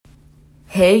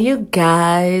Hey, you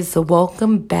guys,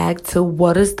 welcome back to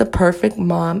What is the Perfect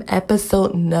Mom,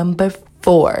 episode number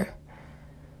 4.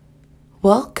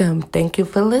 Welcome. Thank you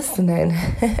for listening.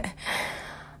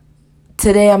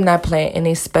 Today, I'm not playing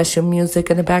any special music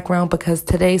in the background because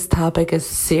today's topic is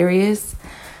serious.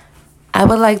 I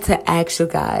would like to ask you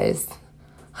guys,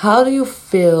 how do you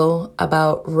feel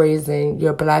about raising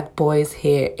your black boys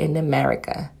here in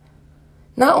America?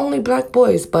 Not only black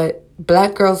boys, but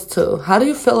black girls too. How do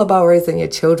you feel about raising your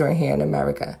children here in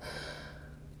America?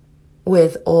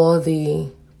 With all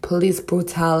the police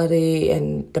brutality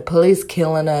and the police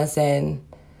killing us and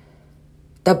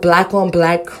the black on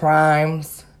black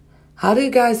crimes. How do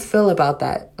you guys feel about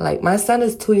that? Like, my son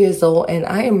is 2 years old and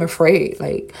I am afraid.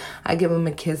 Like, I give him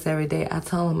a kiss every day. I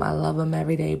tell him I love him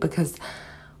every day because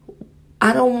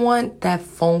I don't want that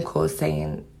phone call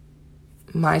saying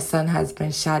my son has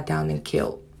been shot down and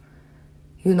killed.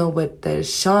 You know, with the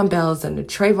Sean Bells and the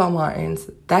Trayvon Martins,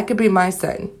 that could be my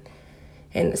son.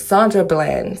 And Sandra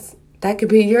Bland's, that could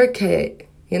be your kid,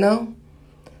 you know?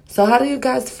 So how do you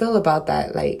guys feel about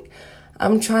that? Like,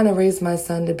 I'm trying to raise my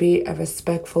son to be a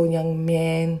respectful young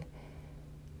man.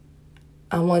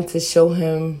 I want to show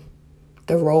him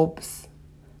the ropes.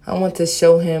 I want to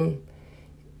show him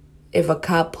if a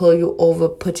cop pull you over,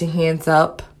 put your hands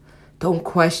up. Don't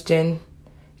question.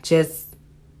 Just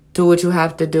do what you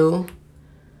have to do.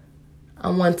 I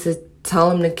want to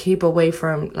tell him to keep away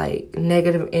from, like,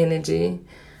 negative energy.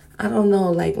 I don't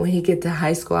know, like, when he get to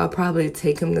high school, I'll probably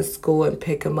take him to school and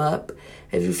pick him up.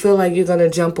 If you feel like you're going to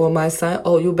jump on my son,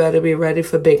 you better be ready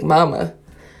for Big Mama,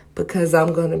 because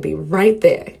I'm going to be right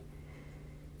there.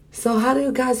 So how do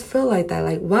you guys feel like that?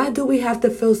 Like, why do we have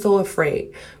to feel so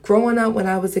afraid? Growing up when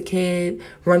I was a kid,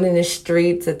 running the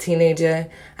streets, a teenager,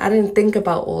 I didn't think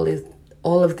about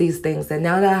all of these things. And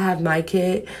now that I have my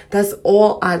kid, that's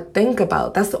all I think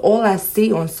about. That's all I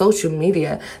see on social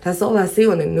media. That's all I see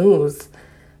on the news.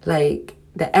 Like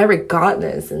the Eric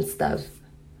Garners and stuff.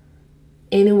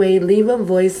 Anyway, leave a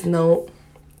voice note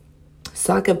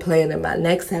so I can play it in my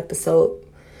next episode.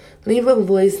 Leave a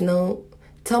voice note.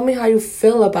 Tell me how you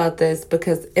feel about this,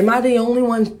 because am I the only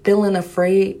one feeling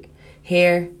afraid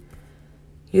here?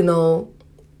 You know,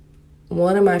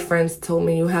 one of my friends told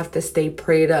me you have to stay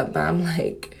prayed up. But I'm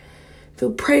like, do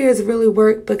prayers really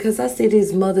work? Because I see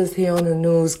these mothers here on the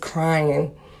news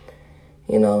crying,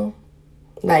 you know.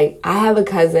 Like, I have a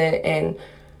cousin and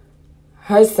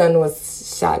her son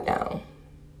was shot down.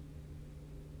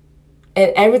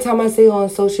 And every time I see her on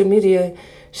social media,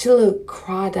 she look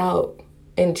cried out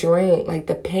and drained. Like,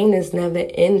 the pain is never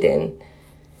ending.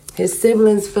 His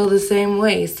siblings feel the same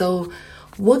way. So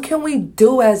what can we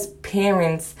do as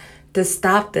parents to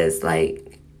stop this?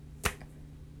 Like,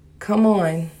 come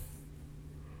on.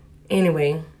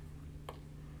 Anyway,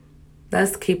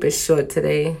 let's keep it short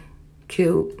today.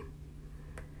 Cute.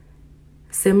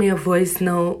 Send me a voice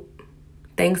note.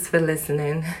 Thanks for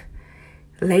listening.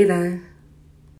 Later.